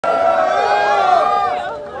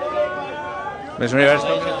Miss Universe,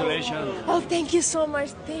 congratulations. Oh, thank you so much.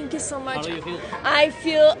 Thank you so much. How do you feel? I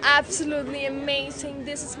feel absolutely amazing.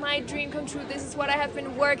 This is my dream come true. This is what I have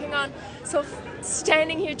been working on. So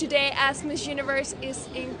standing here today as Miss Universe is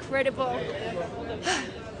incredible.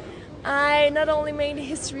 I not only made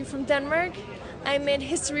history from Denmark, I made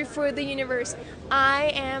history for the universe.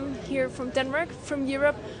 I am here from Denmark, from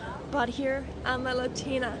Europe, but here I'm a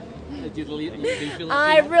Latina. Do you feel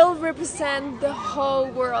I will represent the whole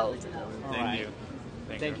world. Thank you.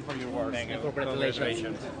 Thank you for your work. Thank you.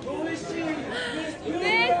 Congratulations. Thank you!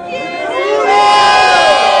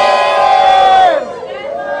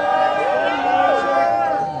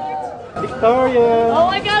 Victoria! Oh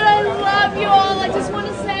my God, I love you all. I just want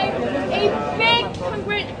to say a big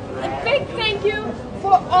thank you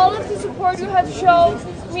for all of the support you have shown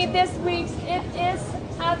me this week. It is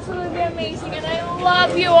absolutely amazing, and I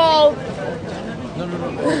love you all.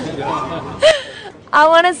 I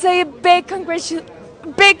want to say a big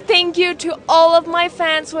thank you to all of my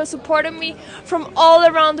fans who have supported me from all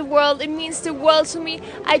around the world. It means the world to me.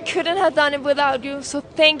 I couldn't have done it without you. So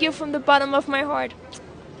thank you from the bottom of my heart.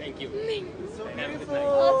 Thank you. So beautiful.